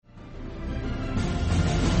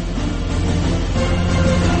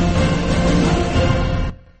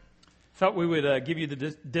Thought we would give you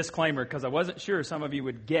the disclaimer because I wasn't sure some of you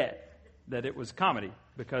would get that it was comedy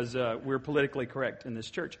because we're politically correct in this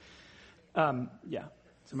church. Yeah,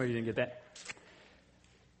 somebody didn't get that.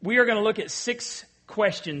 We are going to look at 6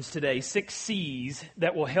 questions today, 6 C's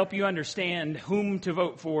that will help you understand whom to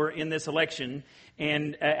vote for in this election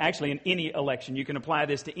and actually in any election. You can apply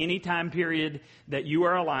this to any time period that you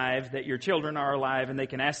are alive, that your children are alive, and they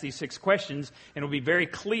can ask these 6 questions and it'll be very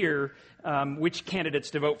clear which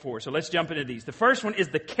candidates to vote for. So let's jump into these. The first one is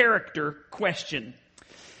the character question.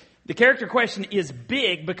 The character question is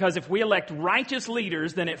big because if we elect righteous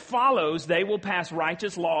leaders, then it follows they will pass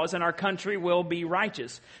righteous laws and our country will be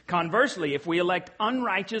righteous. Conversely, if we elect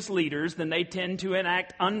unrighteous leaders, then they tend to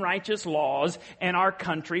enact unrighteous laws and our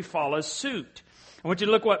country follows suit. I want you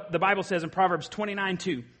to look what the Bible says in Proverbs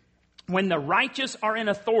 29:2. When the righteous are in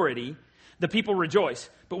authority, the people rejoice.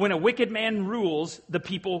 But when a wicked man rules, the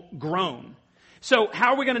people groan. So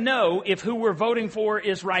how are we going to know if who we're voting for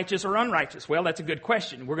is righteous or unrighteous? Well, that's a good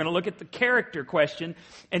question. We're going to look at the character question.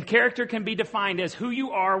 And character can be defined as who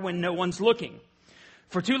you are when no one's looking.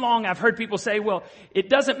 For too long, I've heard people say, well, it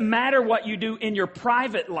doesn't matter what you do in your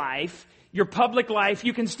private life, your public life,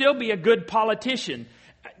 you can still be a good politician.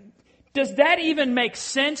 Does that even make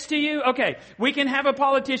sense to you? Okay, we can have a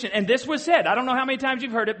politician. And this was said. I don't know how many times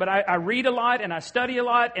you've heard it, but I read a lot and I study a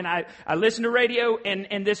lot and I listen to radio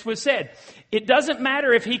and this was said. It doesn't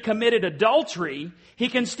matter if he committed adultery. He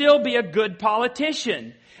can still be a good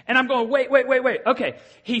politician. And I'm going, wait. Okay,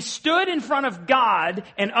 he stood in front of God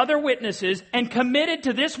and other witnesses and committed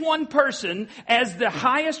to this one person as the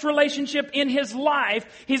highest relationship in his life.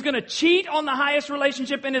 He's going to cheat on the highest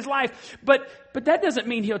relationship in his life. But that doesn't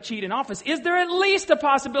mean he'll cheat in office. Is there at least a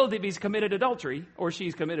possibility if he's committed adultery or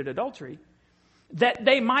she's committed adultery that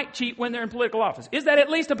they might cheat when they're in political office? Is that at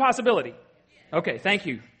least a possibility? Okay, thank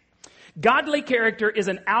you. Godly character is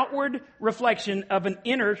an outward reflection of an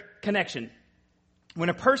inner connection. When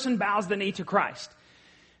a person bows the knee to Christ,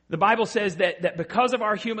 the Bible says that because of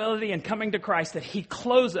our humility and coming to Christ, that He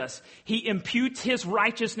clothes us. He imputes His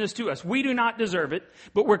righteousness to us. We do not deserve it,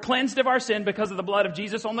 but we're cleansed of our sin because of the blood of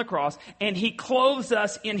Jesus on the cross, and He clothes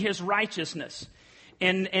us in His righteousness.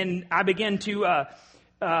 And I begin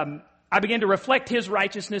to reflect His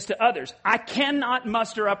righteousness to others. I cannot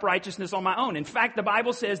muster up righteousness on my own. In fact, the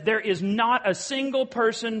Bible says there is not a single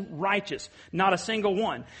person righteous. Not a single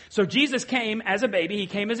one. So Jesus came as a baby. He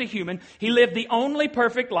came as a human. He lived the only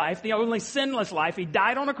perfect life, the only sinless life. He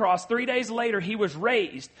died on a cross. 3 days later, He was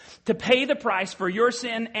raised to pay the price for your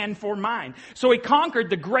sin and for mine. So He conquered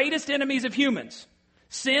the greatest enemies of humans,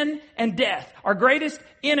 sin and death. Our greatest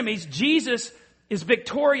enemies, Jesus is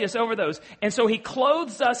victorious over those. And so He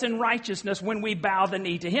clothes us in righteousness when we bow the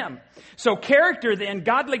knee to Him. So character then,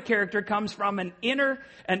 godly character, comes from an inner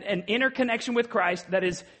connection with Christ that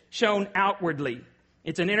is shown outwardly.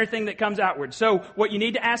 It's an inner thing that comes outward. So what you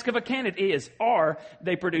need to ask of a candidate is, are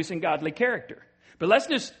they producing godly character? But let's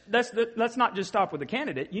not just stop with the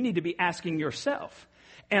candidate. You need to be asking yourself,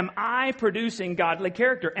 am I producing godly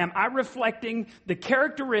character? Am I reflecting the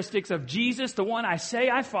characteristics of Jesus, the one I say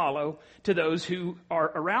I follow, to those who are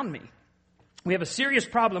around me? We have a serious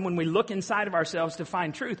problem when we look inside of ourselves to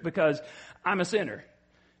find truth because I'm a sinner.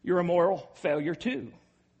 You're a moral failure too.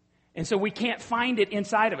 And so we can't find it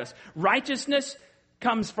inside of us. Righteousness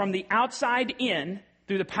comes from the outside in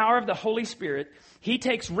through the power of the Holy Spirit. He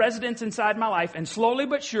takes residence inside my life, and slowly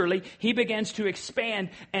but surely, He begins to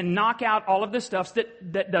expand and knock out all of the stuff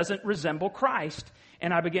that doesn't resemble Christ.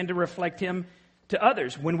 And I begin to reflect Him to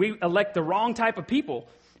others. When we elect the wrong type of people,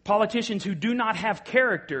 politicians who do not have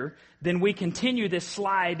character, then we continue this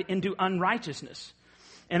slide into unrighteousness.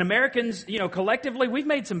 And Americans, collectively, we've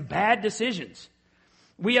made some bad decisions.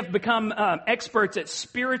 We have become experts at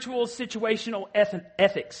spiritual situational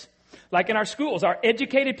ethics. Like in our schools, our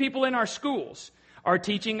educated people in our schools are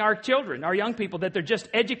teaching our children, our young people, that they're just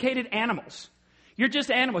educated animals. You're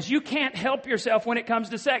just animals. You can't help yourself when it comes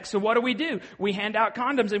to sex. So what do? We hand out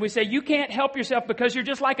condoms and we say, you can't help yourself because you're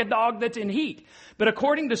just like a dog that's in heat. But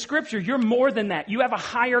according to Scripture, you're more than that. You have a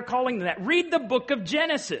higher calling than that. Read the book of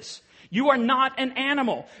Genesis. You are not an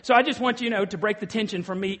animal. So I just want you to break the tension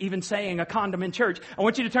from me even saying a condom in church. I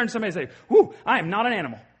want you to turn to somebody and say, whew, I am not an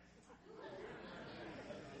animal.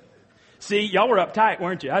 See, y'all were uptight,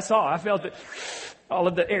 weren't you? I felt that all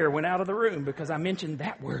of the air went out of the room because I mentioned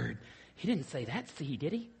that word. He didn't say that C,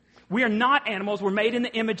 did he? We are not animals. We're made in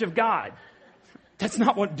the image of God.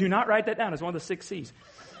 Do not write that down. It's one of the 6 C's.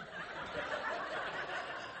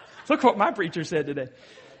 Look what my preacher said today.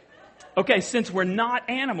 Okay, since we're not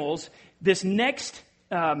animals, this next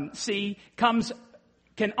C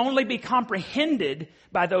can only be comprehended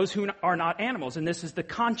by those who are not animals. And this is the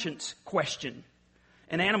conscience question.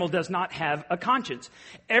 An animal does not have a conscience.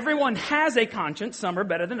 Everyone has a conscience. Some are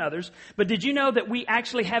better than others. But did you know that we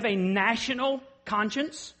actually have a national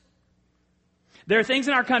conscience? There are things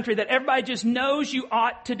in our country that everybody just knows you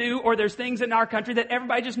ought to do, or there's things in our country that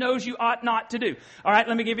everybody just knows you ought not to do. All right,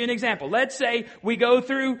 let me give you an example. Let's say we go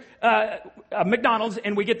through McDonald's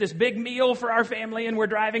and we get this big meal for our family, and we're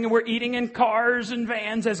driving and we're eating in cars and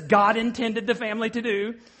vans as God intended the family to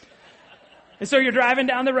do. And so you're driving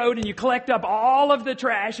down the road and you collect up all of the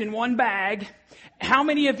trash in one bag. How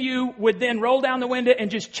many of you would then roll down the window and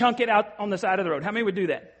just chunk it out on the side of the road? How many would do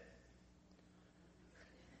that?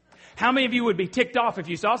 How many of you would be ticked off if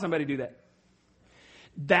you saw somebody do that?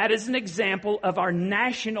 That is an example of our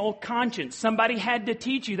national conscience. Somebody had to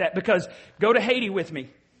teach you that, because go to Haiti with me.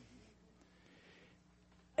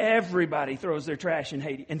 Everybody throws their trash in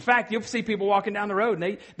Haiti. In fact, you'll see people walking down the road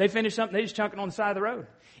and they finish something, they just chunk it on the side of the road.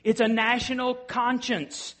 It's a national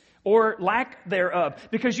conscience, or lack thereof,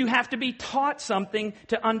 because you have to be taught something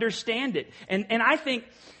to understand it. And I think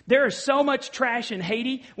there is so much trash in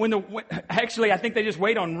Haiti actually I think they just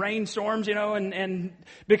wait on rainstorms, and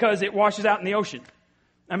because it washes out in the ocean.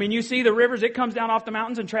 I mean, you see the rivers, it comes down off the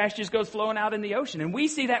mountains and trash just goes flowing out in the ocean. And we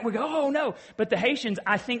see that and we go, oh no. But the Haitians,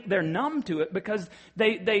 I think they're numb to it because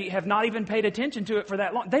they have not even paid attention to it for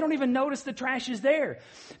that long. They don't even notice the trash is there.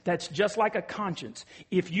 That's just like a conscience.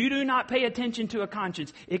 If you do not pay attention to a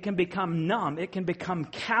conscience, it can become numb. It can become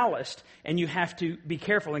calloused, and you have to be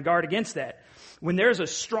careful and guard against that. When there's a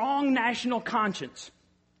strong national conscience,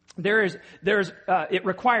 it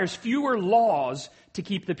requires fewer laws to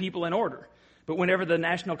keep the people in order. But whenever the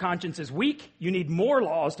national conscience is weak, you need more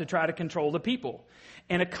laws to try to control the people.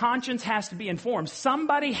 And a conscience has to be informed.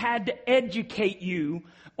 Somebody had to educate you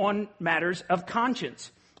on matters of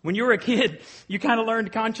conscience. When you were a kid, you kind of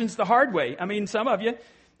learned conscience the hard way. I mean, some of you,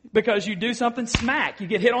 because you do something smack. You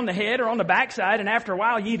get hit on the head or on the backside, and after a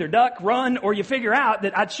while you either duck, run, or you figure out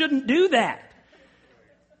that I shouldn't do that.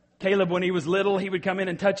 Caleb, when he was little, he would come in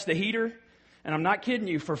and touch the heater. And I'm not kidding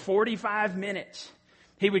you, for 45 minutes.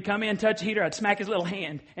 He would come in, touch the heater, I'd smack his little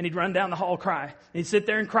hand, and he'd run down the hall, cry. And he'd sit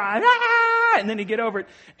there and cry, ah! And then he'd get over it,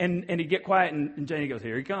 and he'd get quiet, and Janie goes,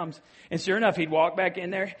 here he comes. And sure enough, he'd walk back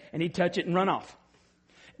in there, and he'd touch it and run off.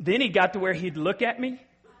 Then he got to where he'd look at me,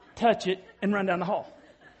 touch it, and run down the hall.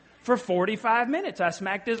 For 45 minutes, I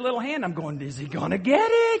smacked his little hand. I'm going, is he going to get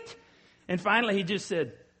it? And finally, he just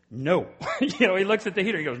said, no. He looks at the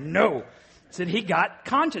heater, he goes, no. Said he got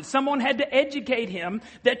conscience. Someone had to educate him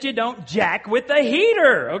that you don't jack with the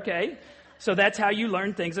heater. Okay. So that's how you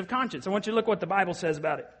learn things of conscience. I want you to look what the Bible says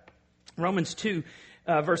about it. Romans 2,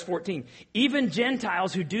 verse 14. Even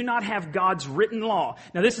Gentiles who do not have God's written law.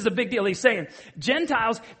 Now this is a big deal. He's saying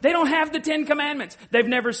Gentiles, they don't have the 10 commandments. They've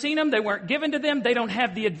never seen them. They weren't given to them. They don't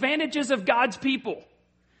have the advantages of God's people.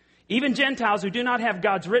 Even Gentiles who do not have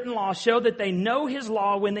God's written law show that they know His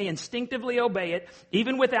law when they instinctively obey it,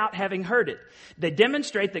 even without having heard it. They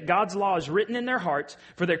demonstrate that God's law is written in their hearts,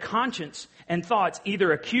 for their conscience and thoughts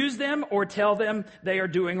either accuse them or tell them they are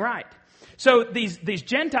doing right. So these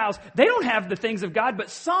Gentiles, they don't have the things of God, but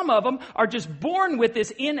some of them are just born with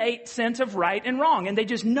this innate sense of right and wrong. And they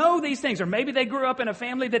just know these things. Or maybe they grew up in a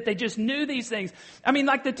family that they just knew these things. I mean,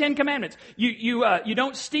 like the 10 Commandments. You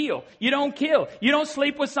don't steal. You don't kill. You don't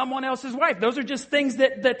sleep with someone else's wife. Those are just things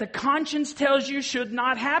that the conscience tells you should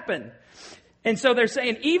not happen. And so they're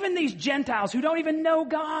saying even these Gentiles who don't even know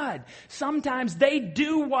God, sometimes they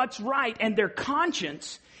do what's right, and their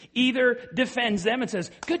conscience either defends them and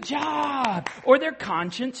says, good job, or their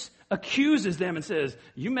conscience accuses them and says,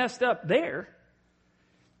 you messed up there.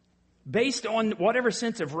 Based on whatever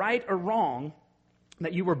sense of right or wrong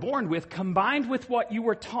that you were born with, combined with what you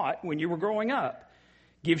were taught when you were growing up,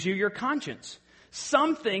 gives you your conscience.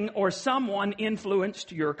 Something or someone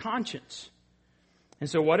influenced your conscience. And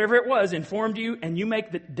so whatever it was informed you, and you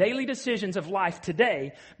make the daily decisions of life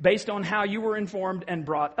today based on how you were informed and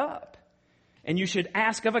brought up. And you should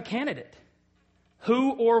ask of a candidate,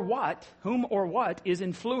 whom or what is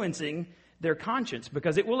influencing their conscience,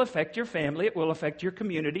 because it will affect your family, it will affect your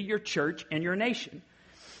community, your church, and your nation.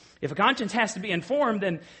 If a conscience has to be informed,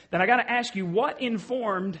 then I got to ask you, what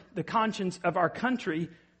informed the conscience of our country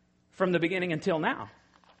from the beginning until now?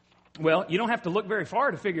 Well, you don't have to look very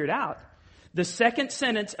far to figure it out. The second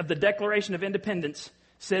sentence of the Declaration of Independence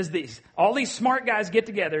says these. All these smart guys get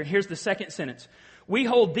together. Here's the second sentence. We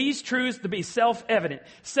hold these truths to be self-evident.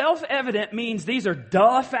 Self-evident means these are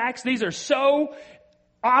duh facts. These are so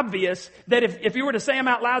obvious that if you were to say them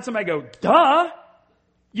out loud, somebody go, duh.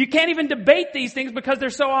 You can't even debate these things because they're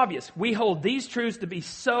so obvious. We hold these truths to be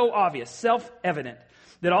so obvious, self-evident,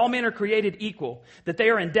 that all men are created equal, that they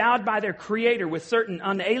are endowed by their Creator with certain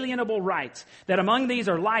unalienable rights, that among these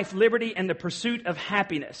are life, liberty, and the pursuit of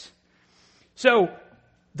happiness. So,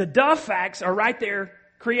 the Duff facts are right there,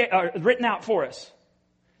 written out for us.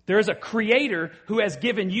 There is a Creator who has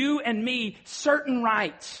given you and me certain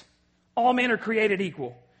rights. All men are created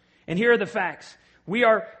equal. And here are the facts. We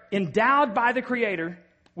are endowed by the Creator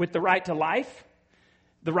with the right to life,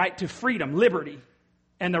 the right to freedom, liberty,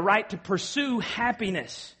 and the right to pursue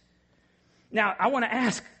happiness. Now, I want to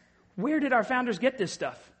ask, where did our founders get this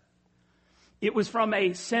stuff? It was from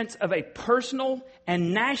a sense of a personal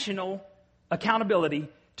and national accountability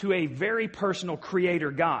to a very personal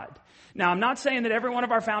Creator God. Now, I'm not saying that every one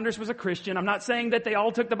of our founders was a Christian. I'm not saying that they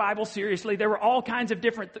all took the Bible seriously. There were all kinds of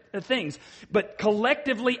different things. But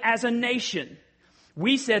collectively as a nation,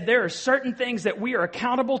 we said there are certain things that we are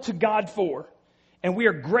accountable to God for. And we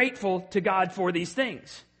are grateful to God for these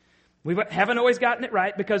things. We haven't always gotten it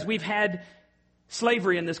right because we've had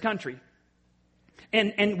slavery in this country.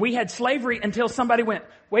 And we had slavery until somebody went,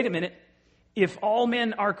 wait a minute, if all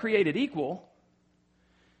men are created equal,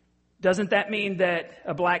 doesn't that mean that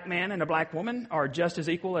a black man and a black woman are just as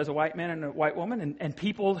equal as a white man and a white woman? And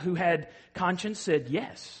people who had conscience said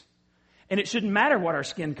yes. And it shouldn't matter what our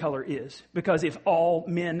skin color is, because if all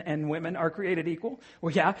men and women are created equal,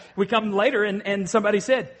 well, yeah, we come later and somebody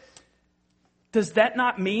said, does that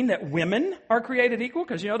not mean that women are created equal?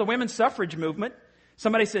 Because, the women's suffrage movement,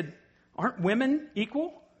 somebody said, aren't women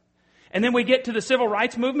equal? And then we get to the civil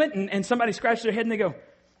rights movement and somebody scratched their head and they go,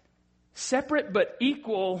 separate but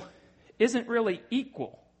equal isn't really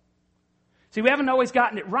equal. See, we haven't always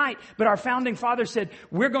gotten it right, but our founding fathers said,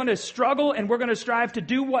 we're going to struggle and we're going to strive to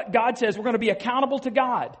do what God says. We're going to be accountable to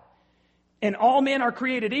God. And all men are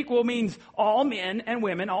created equal means all men and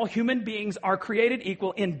women, all human beings are created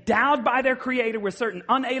equal, endowed by their Creator with certain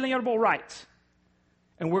unalienable rights.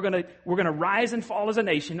 And we're going to rise and fall as a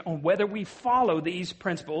nation on whether we follow these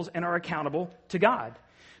principles and are accountable to God.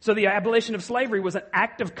 So the abolition of slavery was an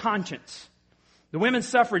act of conscience. The women's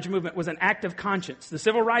suffrage movement was an act of conscience. The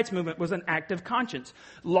civil rights movement was an act of conscience.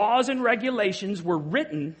 Laws and regulations were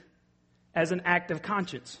written as an act of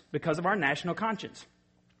conscience because of our national conscience.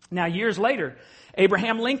 Now, years later,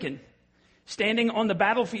 Abraham Lincoln, standing on the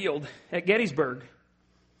battlefield at Gettysburg,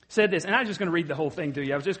 said this, and I'm just going to read the whole thing to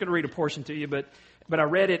you. I was just going to read a portion to you, but I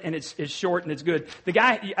read it, and it's short and it's good. The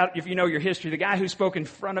guy, if you know your history, the guy who spoke in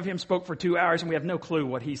front of him spoke for 2 hours, and we have no clue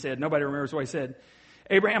what he said. Nobody remembers what he said.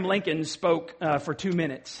 Abraham Lincoln spoke for 2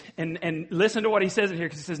 minutes. And listen to what he says in here,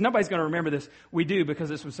 because he says, nobody's going to remember this. We do, because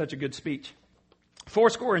this was such a good speech.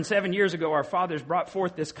 77 years ago, our fathers brought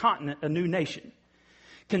forth this continent, a new nation,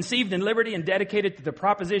 conceived in liberty and dedicated to the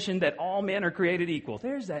proposition that all men are created equal.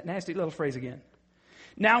 There's that nasty little phrase again.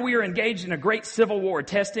 Now we are engaged in a great civil war,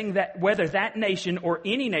 testing that whether that nation or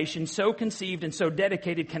any nation so conceived and so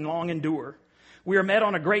dedicated can long endure. We are met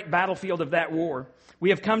on a great battlefield of that war. We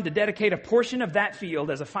have come to dedicate a portion of that field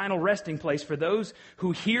as a final resting place for those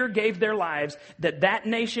who here gave their lives that that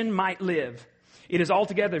nation might live. It is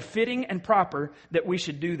altogether fitting and proper that we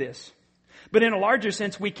should do this. But in a larger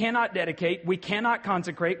sense, we cannot dedicate, we cannot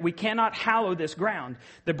consecrate, we cannot hallow this ground.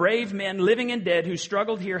 The brave men, living and dead, who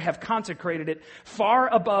struggled here have consecrated it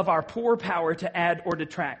far above our poor power to add or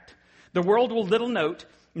detract. The world will little note,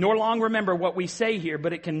 nor long remember what we say here,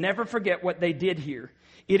 but it can never forget what they did here.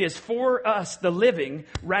 It is for us, the living,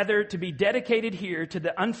 rather to be dedicated here to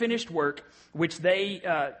the unfinished work which they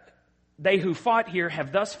who fought here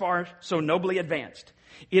have thus far so nobly advanced.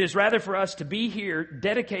 It is rather for us to be here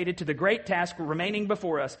dedicated to the great task remaining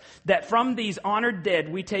before us, that from these honored dead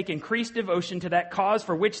we take increased devotion to that cause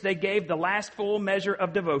for which they gave the last full measure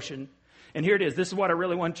of devotion. And here it is. This is what I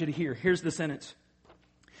really want you to hear. Here's the sentence.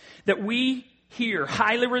 That we here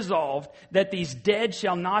highly resolved that these dead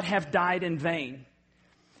shall not have died in vain.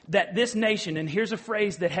 That this nation, and here's a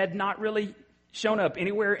phrase that had not really shown up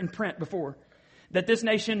anywhere in print before, that this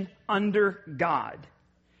nation under God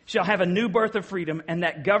shall have a new birth of freedom, and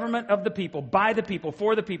that government of the people, by the people,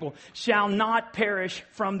 for the people, shall not perish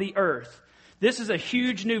from the earth. This is a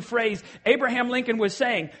huge new phrase. Abraham Lincoln was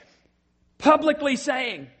saying, publicly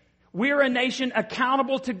saying, we're a nation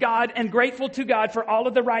accountable to God and grateful to God for all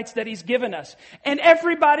of the rights that He's given us. And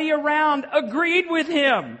everybody around agreed with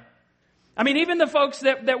him. I mean, even the folks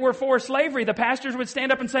that were for slavery, the pastors would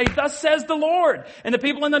stand up and say, thus says the Lord. And the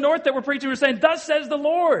people in the north that were preaching were saying, thus says the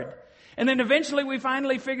Lord. And then eventually we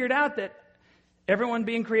finally figured out that everyone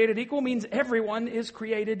being created equal means everyone is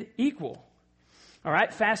created equal. All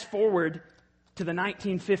right, fast forward to the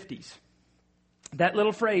 1950s. That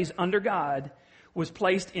little phrase, under God, was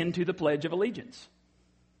placed into the Pledge of Allegiance.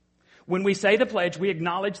 When we say the pledge, we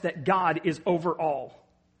acknowledge that God is over all.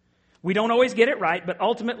 We don't always get it right, but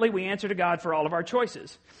ultimately we answer to God for all of our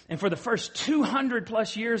choices. And for the first 200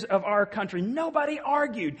 plus years of our country, nobody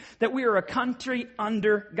argued that we are a country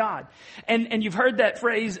under God. And you've heard that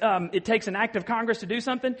phrase, it takes an act of Congress to do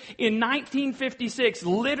something. In 1956,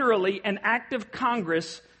 literally an act of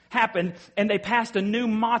Congress happened, and they passed a new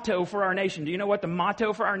motto for our nation. Do you know what the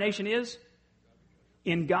motto for our nation is?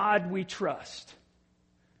 In God we trust.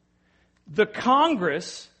 The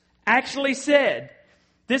Congress actually said,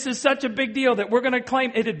 this is such a big deal that we're going to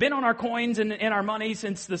claim, it had been on our coins and our money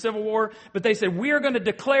since the Civil War, but they said, we are going to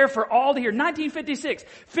declare for all to hear. 1956,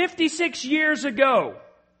 56 years ago,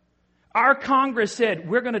 our Congress said,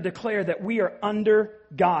 we're going to declare that we are under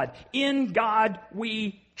God. In God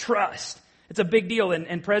we trust. It's a big deal,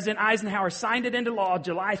 and President Eisenhower signed it into law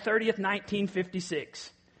July 30th, 1956.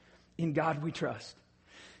 In God we trust.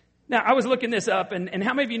 Now, I was looking this up, and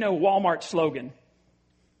how many of you know Walmart's slogan?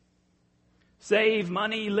 Save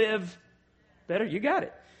money, live better. You got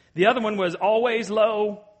it. The other one was always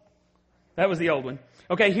low. That was the old one.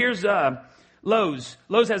 Okay, here's Lowe's.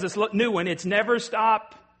 Lowe's has a new one. It's never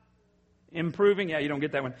stop improving. Yeah, you don't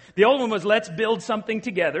get that one. The old one was let's build something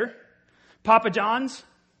together. Papa John's,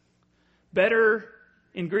 better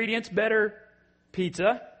ingredients, better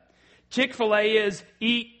pizza. Chick-fil-A is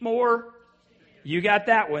eat more. You got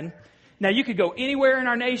that one. Now, you could go anywhere in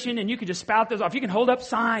our nation and you could just spout those off. You can hold up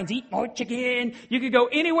signs, eat more chicken. You could go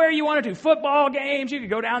anywhere you wanted to. Football games. You could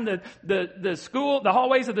go down the school, the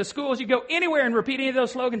hallways of the schools. You could go anywhere and repeat any of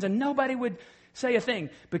those slogans and nobody would say a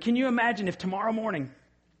thing. But can you imagine if tomorrow morning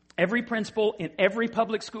every principal in every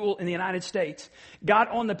public school in the United States got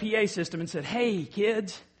on the PA system and said, hey,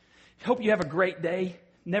 kids, hope you have a great day.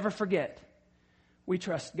 Never forget, we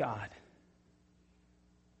trust God.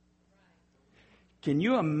 Can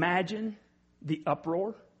you imagine the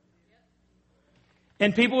uproar?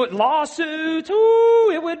 And people with lawsuits,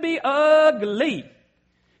 ooh, it would be ugly.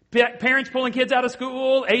 Parents pulling kids out of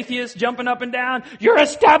school, atheists jumping up and down. You're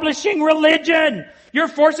establishing religion. You're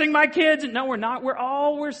forcing my kids. No, we're not.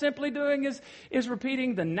 All we're simply doing is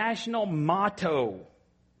repeating the national motto.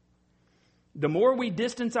 The more we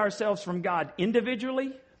distance ourselves from God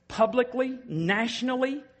individually, publicly,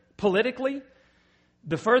 nationally, politically,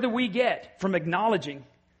 the further we get from acknowledging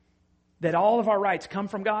that all of our rights come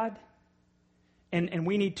from God, and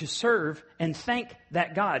we need to serve and thank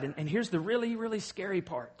that God. And here's the really, really scary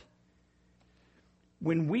part.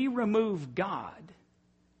 When we remove God,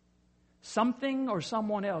 something or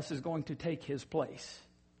someone else is going to take his place.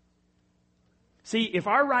 See, if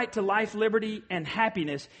our right to life, liberty, and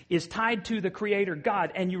happiness is tied to the Creator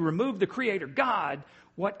God, and you remove the Creator God,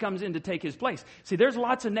 what comes in to take his place? See, there's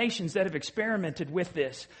lots of nations that have experimented with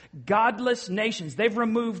this. Godless nations. They've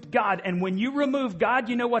removed God. And when you remove God,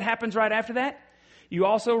 you know what happens right after that? You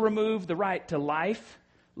also remove the right to life,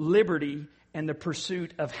 liberty, and the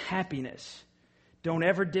pursuit of happiness. Don't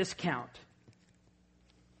ever discount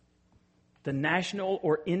the national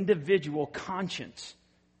or individual conscience.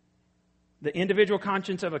 The individual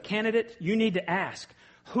conscience of a candidate, you need to ask,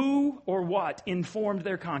 who or what informed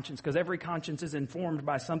their conscience? Because every conscience is informed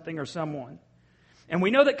by something or someone. And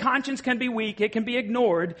we know that conscience can be weak. It can be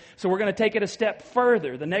ignored. So we're going to take it a step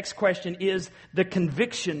further. The next question is the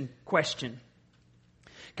conviction question.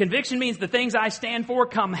 Conviction means the things I stand for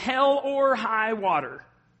come hell or high water.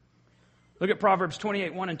 Look at Proverbs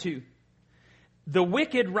 28, 1 and 2. The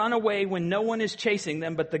wicked run away when no one is chasing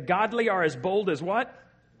them, but the godly are as bold as what?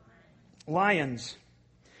 Lions.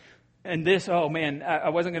 And this, oh man, I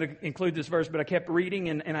wasn't going to include this verse, but I kept reading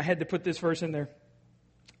and I had to put this verse in there.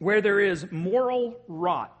 Where there is moral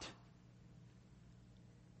rot.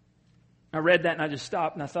 I read that and I just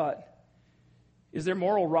stopped and I thought, is there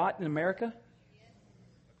moral rot in America?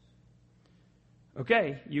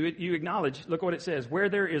 Okay, you acknowledge, look what it says. Where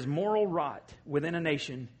there is moral rot within a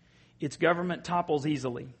nation, its government topples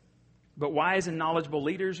easily. But wise and knowledgeable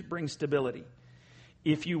leaders bring stability.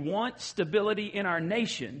 If you want stability in our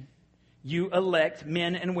nation, you elect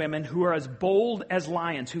men and women who are as bold as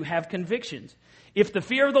lions, who have convictions. If the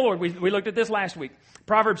fear of the Lord, we looked at this last week.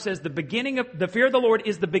 Proverbs says the fear of the Lord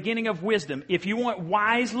is the beginning of wisdom. If you want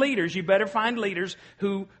wise leaders, you better find leaders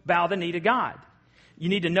who bow the knee to God. You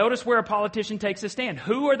need to notice where a politician takes a stand.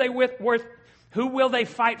 Who are they who will they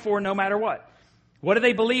fight for no matter what? What do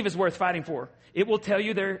they believe is worth fighting for? It will tell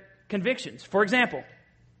you their convictions. For example,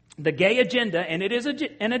 the gay agenda, and it is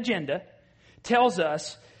an agenda, tells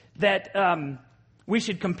us that we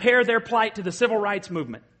should compare their plight to the civil rights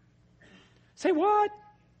movement. Say what?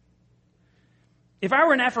 If I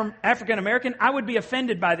were an African American, I would be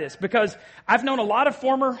offended by this because I've known a lot of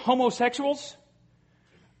former homosexuals.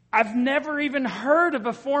 I've never even heard of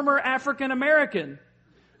a former African American,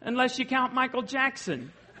 unless you count Michael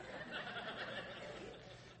Jackson.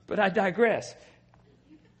 But I digress.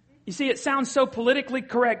 You see, it sounds so politically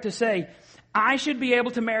correct to say, I should be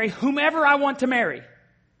able to marry whomever I want to marry.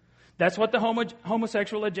 That's what the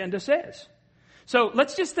homosexual agenda says. So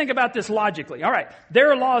let's just think about this logically. All right,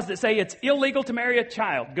 there are laws that say it's illegal to marry a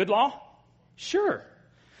child. Good law? Sure.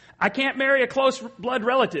 I can't marry a close blood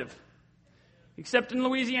relative, except in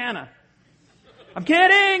Louisiana. I'm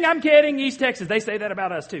kidding. East Texas, they say that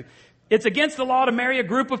about us too. It's against the law to marry a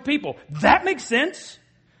group of people. That makes sense.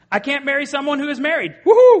 I can't marry someone who is married.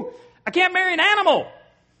 Woohoo! I can't marry an animal.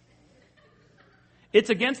 It's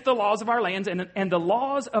against the laws of our lands, and the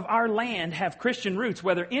laws of our land have Christian roots,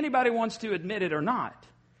 whether anybody wants to admit it or not.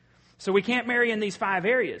 So we can't marry in these 5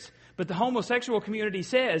 areas. But the homosexual community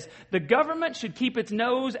says the government should keep its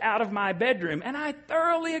nose out of my bedroom. And I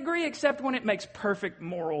thoroughly agree, except when it makes perfect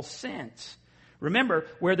moral sense. Remember,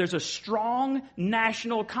 where there's a strong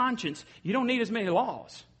national conscience, you don't need as many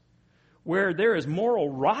laws. Where there is moral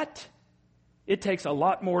rot, it takes a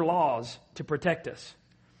lot more laws to protect us.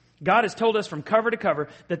 God has told us from cover to cover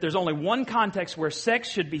that there's only one context where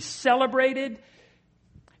sex should be celebrated.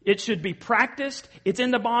 It should be practiced. It's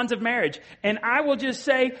in the bonds of marriage. And I will just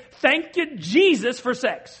say, thank you, Jesus, for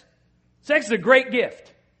sex. Sex is a great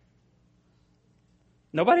gift.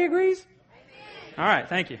 Nobody agrees? All right,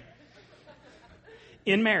 thank you.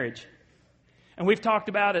 In marriage. And we've talked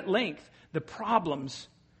about at length the problems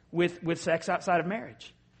with sex outside of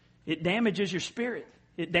marriage. It damages your spirit.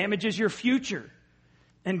 It damages your future.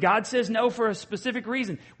 And God says no for a specific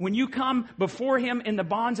reason. When you come before Him in the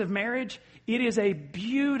bonds of marriage, it is a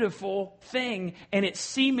beautiful thing, and it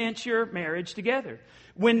cements your marriage together.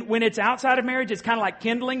 When it's outside of marriage, it's kind of like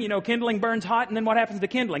kindling. You know, kindling burns hot, and then what happens to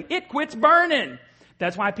kindling? It quits burning.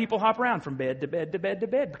 That's why people hop around from bed to bed to bed to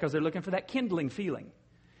bed, because they're looking for that kindling feeling.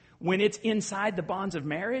 When it's inside the bonds of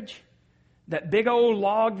marriage, that big old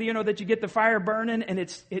log, you know, that you get the fire burning, and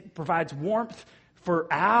it provides warmth for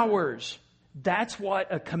hours. That's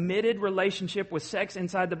what a committed relationship with sex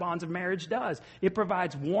inside the bonds of marriage does. It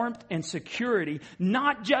provides warmth and security,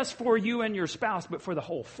 not just for you and your spouse, but for the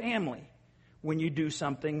whole family when you do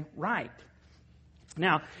something right.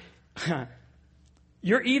 Now,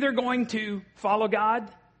 you're either going to follow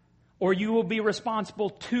God or you will be responsible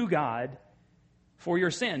to God for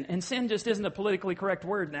your sin. And sin just isn't a politically correct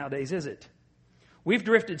word nowadays, is it? We've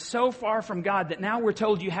drifted so far from God that now we're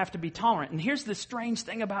told you have to be tolerant. And here's the strange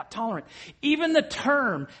thing about tolerant. Even the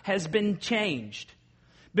term has been changed.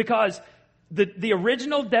 Because the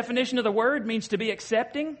original definition of the word means to be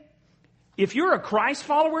accepting. If you're a Christ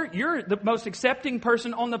follower, you're the most accepting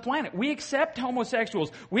person on the planet. We accept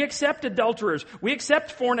homosexuals. We accept adulterers. We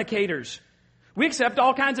accept fornicators. We accept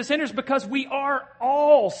all kinds of sinners because we are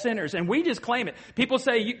all sinners, and we just claim it. People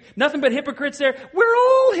say, nothing but hypocrites there. We're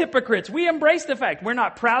all hypocrites. We embrace the fact. We're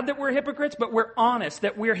not proud that we're hypocrites, but we're honest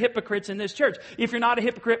that we're hypocrites in this church. If you're not a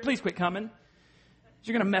hypocrite, please quit coming.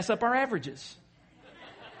 You're going to mess up our averages.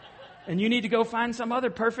 And you need to go find some other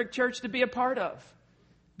perfect church to be a part of,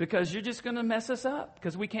 because you're just going to mess us up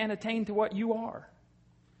because we can't attain to what you are.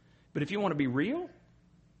 But if you want to be real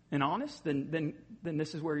and honest, then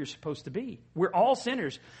this is where you're supposed to be. We're all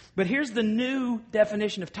sinners. But here's the new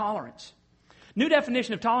definition of tolerance. New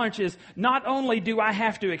definition of tolerance is not only do I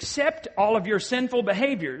have to accept all of your sinful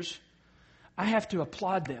behaviors, I have to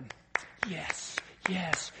applaud them.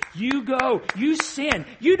 Yes, you go, you sin,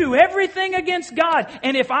 you do everything against God.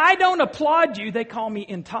 And if I don't applaud you, they call me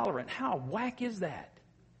intolerant. How whack is that?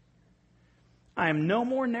 I am no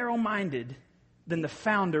more narrow-minded than the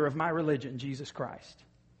founder of my religion, Jesus Christ.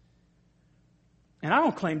 And I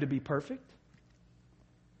don't claim to be perfect.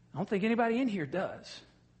 I don't think anybody in here does.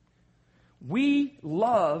 We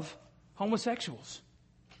love homosexuals.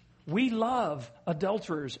 We love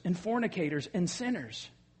adulterers and fornicators and sinners.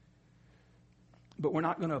 But we're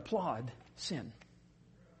not going to applaud sin.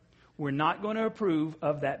 We're not going to approve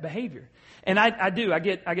of that behavior. And I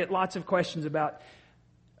get lots of questions about,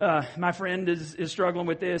 my friend is struggling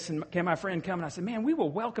with this, and can my friend come? And I said, man, we will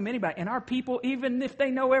welcome anybody. And our people, even if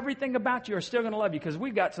they know everything about you, are still going to love you, because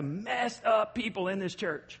we've got some messed up people in this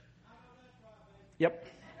church. Yep.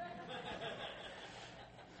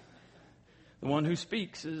 The one who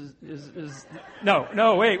speaks is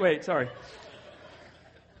no, wait, sorry.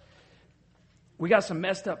 We got some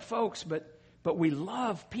messed up folks, but we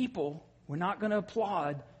love people. We're not going to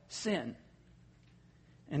applaud sin.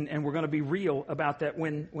 And we're going to be real about that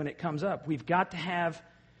when it comes up. We've got to have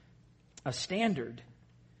a standard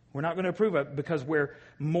We're not going to approve of it because where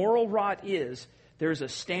moral rot is, there's a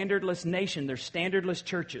standardless nation. There's standardless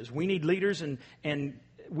churches. We need leaders and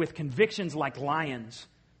with convictions like lions.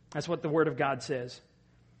 That's what the Word of God says.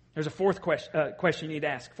 There's a fourth question you need to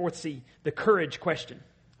ask. Fourth C, the courage question.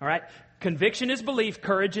 All right? Conviction is belief,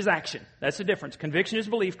 courage is action. That's the difference. Conviction is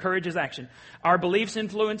belief, courage is action. Our beliefs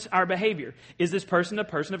influence our behavior. Is this person a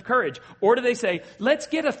person of courage? Or do they say, let's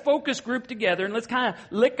get a focus group together and let's kind of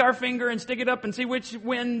lick our finger and stick it up and see which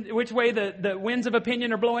way the winds of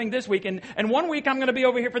opinion are blowing this week. And 1 week I'm going to be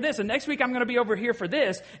over here for this, and next week I'm going to be over here for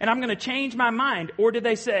this, and I'm going to change my mind. Or do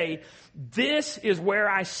they say, this is where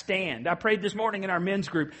I stand? I prayed this morning in our men's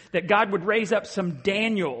group that God would raise up some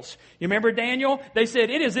Daniels. You remember Daniel? They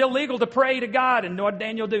said, it is illegal to pray to God. And what did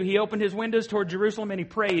Daniel do? He opened his windows toward Jerusalem and he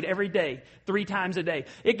prayed every day, 3 times a day.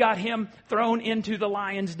 It got him thrown into the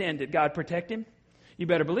lion's den. Did God protect him? You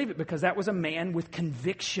better believe it, because that was a man with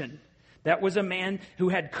conviction. That was a man who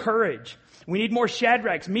had courage. We need more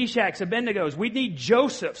Shadrachs, Meshachs, Abednegos. We need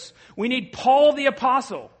Josephs. We need Paul the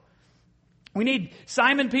Apostle. We need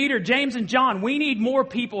Simon Peter, James, and John. We need more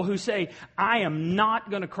people who say, I am not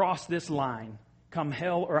going to cross this line, come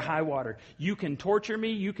hell or high water. You can torture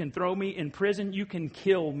me, you can throw me in prison, you can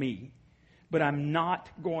kill me, but I'm not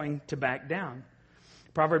going to back down.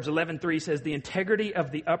 Proverbs 11:3 says, the integrity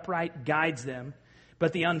of the upright guides them,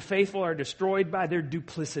 but the unfaithful are destroyed by their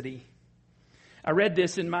duplicity. I read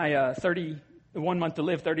this in my 1 month to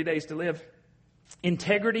live, 30 days to live.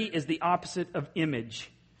 Integrity is the opposite of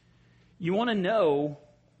image. You want to know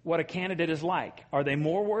what a candidate is like. Are they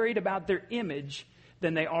more worried about their image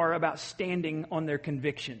than they are about standing on their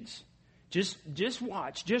convictions? Just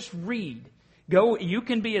watch, just read. Go. You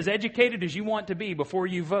can be as educated as you want to be before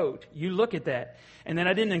you vote. You look at that. And then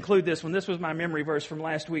I didn't include this one. This was my memory verse from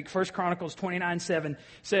last week. 1 Chronicles 29:7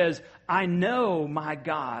 says, I know, my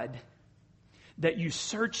God, that you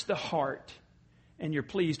search the heart and you're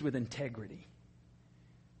pleased with integrity.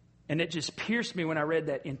 And it just pierced me when I read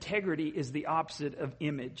that. Integrity is the opposite of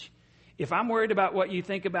image. If I'm worried about what you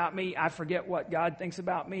think about me, I forget what God thinks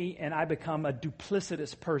about me, and I become a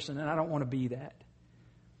duplicitous person, and I don't want to be that.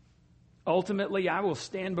 Ultimately, I will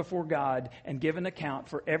stand before God and give an account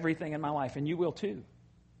for everything in my life, and you will too.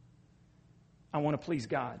 I want to please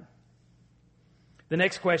God. The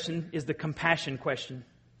next question is the compassion question.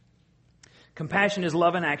 Compassion is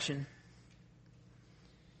love in action.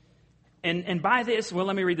 And by this, well,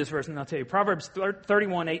 let me read this verse and I'll tell you. Proverbs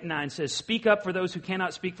 31:8-9 says, speak up for those who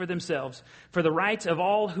cannot speak for themselves, for the rights of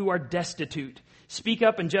all who are destitute. Speak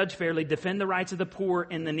up and judge fairly. Defend the rights of the poor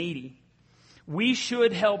and the needy. We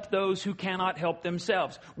should help those who cannot help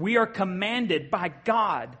themselves. We are commanded by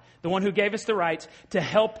God, the one who gave us the rights, to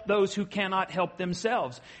help those who cannot help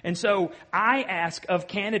themselves. And so I ask of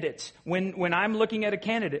candidates, when I'm looking at a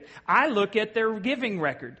candidate, I look at their giving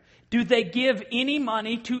record. Do they give any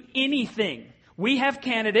money to anything? We have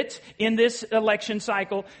candidates in this election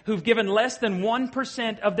cycle who've given less than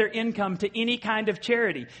 1% of their income to any kind of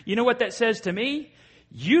charity. You know what that says to me?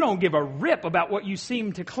 You don't give a rip about what you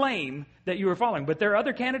seem to claim that you are following. But there are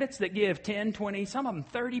other candidates that give 10, 20, some of them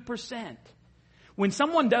 30%. When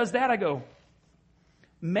someone does that, I go,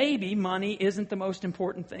 maybe money isn't the most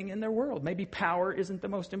important thing in their world. Maybe power isn't the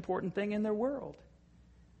most important thing in their world.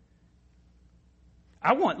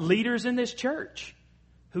 I want leaders in this church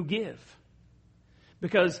who give.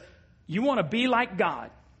 Because you want to be like God.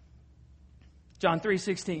 John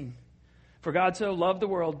 3:16. For God so loved the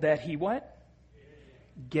world that He what?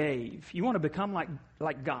 Gave. You want to become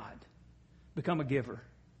like God. Become a giver.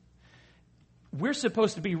 We're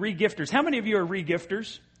supposed to be re-gifters. How many of you are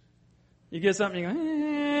re-gifters? You get something, you go,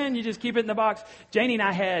 and you just keep it in the box. Janie and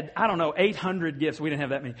I had, 800 gifts. We didn't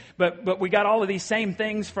have that many. But we got all of these same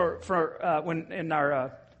things for when in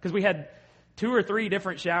our, because we had 2 or 3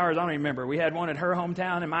 different showers. I don't even remember. We had one at her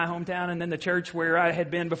hometown and my hometown, and then the church where I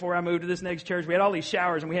had been before I moved to this next church. We had all these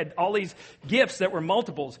showers, and we had all these gifts that were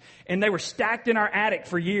multiples, and they were stacked in our attic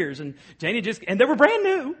for years. And and they were brand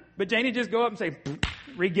new, but Janie just go up and say,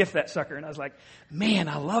 re-gift that sucker. And I was like, man,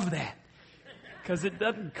 I love that. Because it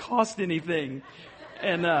doesn't cost anything.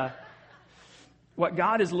 And what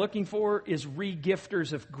God is looking for is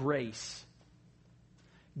re-gifters of grace.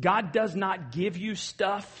 God does not give you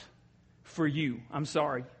stuff for you. I'm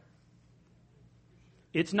sorry.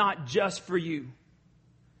 It's not just for you.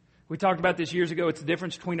 We talked about this years ago. It's the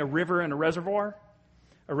difference between a river and a reservoir.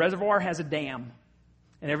 A reservoir has a dam,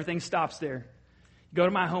 and everything stops there. You go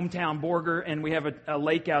to my hometown, Borger, and we have a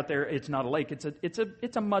lake out there. It's not a lake.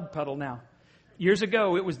 It's a mud puddle now. Years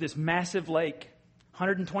ago, it was this massive lake,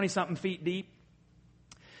 120-something feet deep.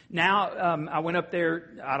 Now, I went up there,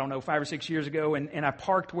 5 or 6 years ago, and I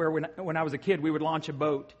parked where when I was a kid, we would launch a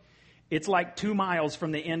boat. It's like 2 miles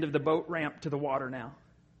from the end of the boat ramp to the water now.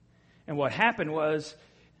 And what happened was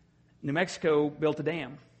New Mexico built a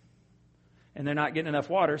dam. And they're not getting enough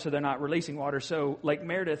water, so they're not releasing water. So Lake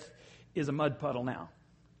Meredith is a mud puddle now.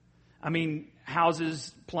 I mean,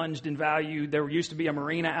 houses plunged in value. There used to be a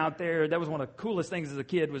marina out there. That was one of the coolest things as a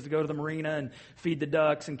kid, was to go to the marina and feed the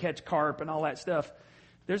ducks and catch carp and all that stuff.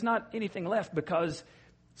 There's not anything left because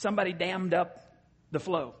somebody dammed up the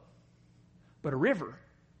flow. But a river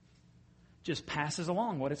just passes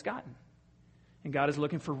along what it's gotten. And God is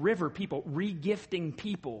looking for river people, re-gifting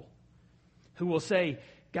people who will say,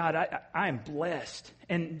 God, I am blessed.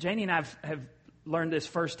 And Janie and I have learned this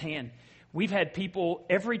firsthand. We've had people,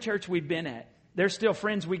 every church we've been at, they're still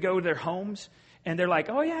friends. We go to their homes, and they're like,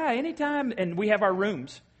 oh, yeah, anytime. And we have our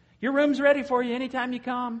rooms. Your room's ready for you anytime you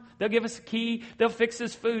come. They'll give us a key. They'll fix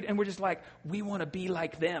us food. And we're just like, we want to be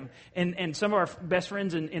like them. And some of our best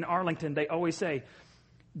friends in Arlington, they always say,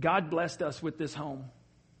 God blessed us with this home.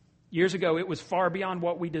 Years ago, it was far beyond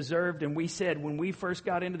what we deserved, and we said when we first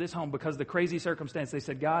got into this home, because of the crazy circumstance, they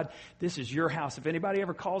said, God, this is your house. If anybody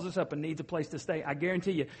ever calls us up and needs a place to stay, I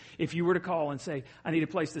guarantee you, if you were to call and say, I need a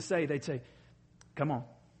place to stay, they'd say, come on,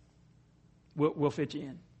 we'll fit you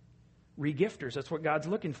in. Re-gifters, that's what God's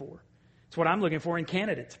looking for. It's what I'm looking for in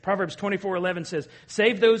candidates. Proverbs 24:11 says,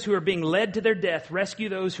 save those who are being led to their death, rescue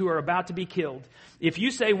those who are about to be killed. If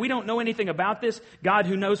you say, we don't know anything about this, God,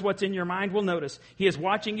 who knows what's in your mind, will notice. He is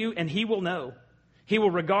watching you, and He will know. He will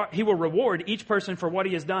reward each person for what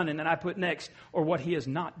he has done, and then I put next, or what he has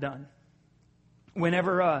not done.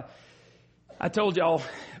 Whenever I told y'all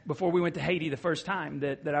before we went to Haiti the first time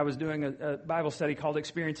that I was doing a Bible study called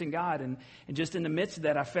Experiencing God. And just in the midst of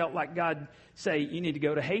that, I felt like God say, you need to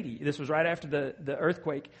go to Haiti. This was right after the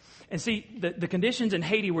earthquake. And see, the conditions in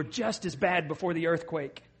Haiti were just as bad before the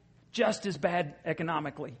earthquake. Just as bad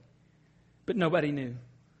economically. But nobody knew.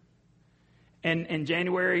 And in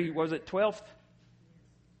January, was it 12th?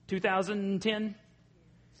 2010?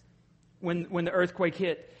 When the earthquake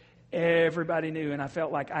hit, everybody knew, and I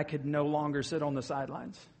felt like I could no longer sit on the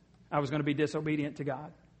sidelines. I was going to be disobedient to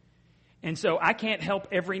God. And so I can't help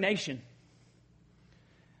every nation,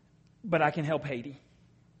 but I can help Haiti.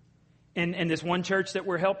 And this one church that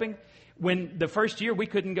we're helping, when the first year we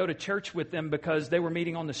couldn't go to church with them because they were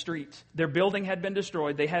meeting on the streets. Their building had been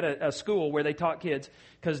destroyed. They had a school where they taught kids,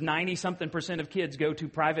 because 90-something% of kids go to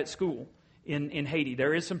private school in Haiti.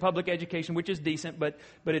 There is some public education, which is decent, but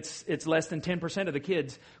it's less than 10% of the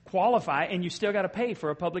kids qualify, and you still got to pay for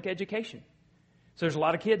a public education. So there's a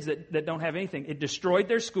lot of kids that don't have anything. It destroyed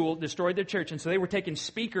their school, destroyed their church, and so they were taking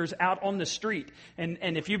speakers out on the street. And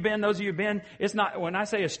if you've been, those of you who've been, it's not, when I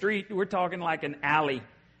say a street, we're talking like an alley,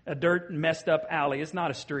 a dirt messed up alley. It's not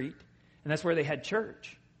a street. And that's where they had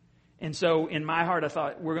church. And so in my heart, I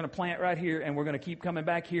thought, we're going to plant right here, and we're going to keep coming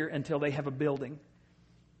back here until they have a building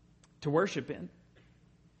to worship in,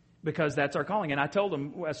 because that's our calling. And I told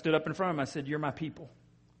them, I stood up in front of them, I said, you're my people.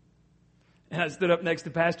 And I stood up next to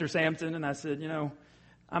Pastor Sampson, and I said,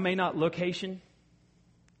 I may not look Haitian.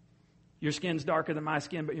 Your skin's darker than my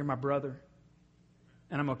skin, but you're my brother.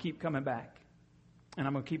 And I'm going to keep coming back. And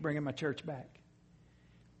I'm going to keep bringing my church back.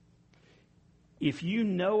 If you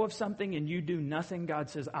know of something and you do nothing, God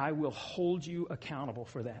says, I will hold you accountable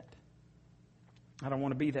for that. I don't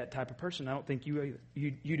want to be that type of person. I don't think you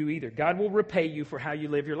do either. God will repay you for how you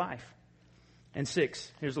live your life. And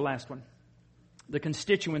 6, here's the last one. The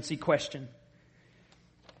constituency question.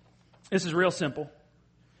 This is real simple.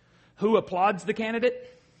 Who applauds the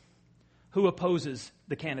candidate? Who opposes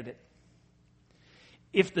the candidate?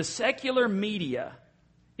 If the secular media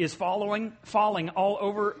is falling all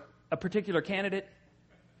over a particular candidate,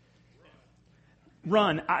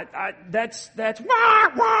 run. That's wah,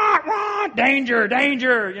 wah, wah, danger.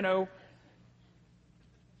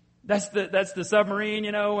 That's the submarine,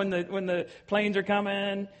 when the planes are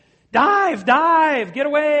coming. Dive, get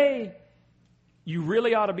away. You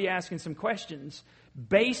really ought to be asking some questions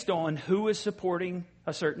based on who is supporting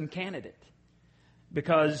a certain candidate.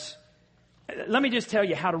 Because let me just tell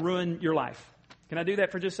you how to ruin your life. Can I do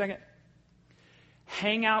that for just a second?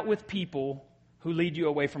 Hang out with people who lead you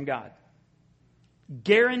away from God.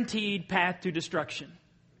 Guaranteed path to destruction.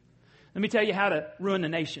 Let me tell you how to ruin the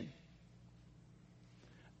nation.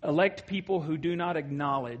 Elect people who do not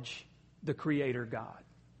acknowledge the Creator God.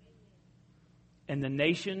 And the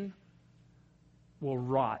nation will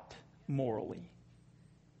rot morally.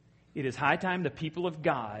 It is high time the people of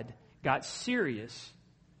God got serious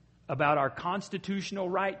about our constitutional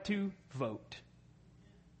right to vote.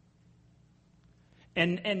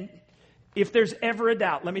 And if there's ever a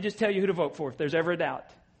doubt, let me just tell you who to vote for. If there's ever a doubt,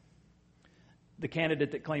 the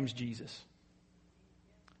candidate that claims Jesus.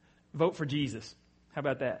 vote for Jesus. How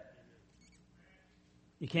about that?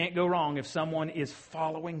 You can't go wrong if someone is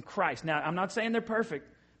following Christ. Now, I'm not saying they're perfect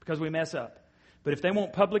because we mess up. But if they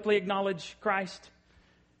won't publicly acknowledge Christ,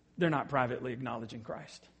 they're not privately acknowledging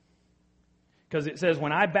Christ. Because it says,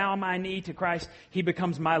 when I bow my knee to Christ, He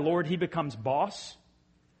becomes my Lord. He becomes boss.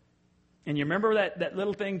 And you remember that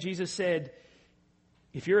little thing Jesus said,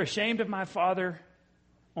 if you're ashamed of my Father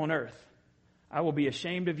on earth, I will be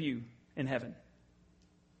ashamed of you in heaven.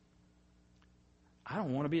 I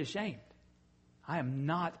don't want to be ashamed. I am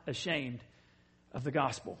not ashamed of the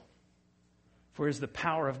gospel. For it is the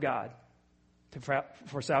power of God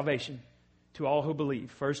for salvation to all who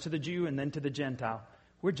believe. First to the Jew and then to the Gentile.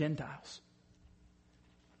 We're Gentiles.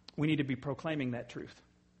 We need to be proclaiming that truth.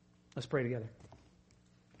 Let's pray together.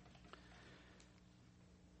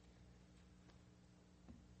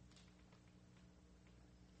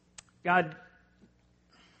 God,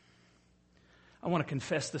 I want to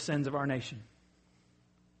confess the sins of our nation.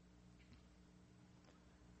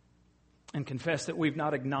 And confess that we've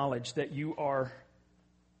not acknowledged that you are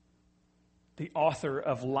the author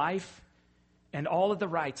of life and all of the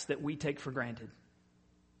rights that we take for granted.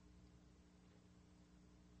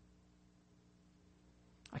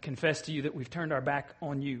 I confess to you that we've turned our back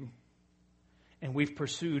on you and we've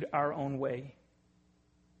pursued our own way.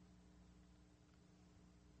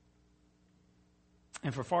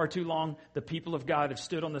 And for far too long, the people of God have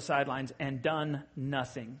stood on the sidelines and done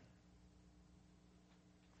nothing.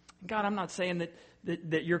 God, I'm not saying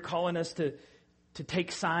that you're calling us to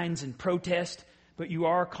take signs and protest, but you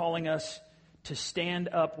are calling us to stand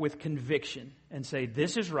up with conviction and say,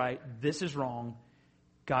 this is right, this is wrong,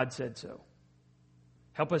 God said so.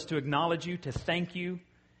 Help us to acknowledge you, to thank you,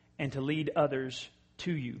 and to lead others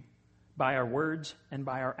to you by our words and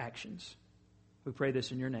by our actions. We pray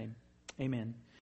this in your name. Amen.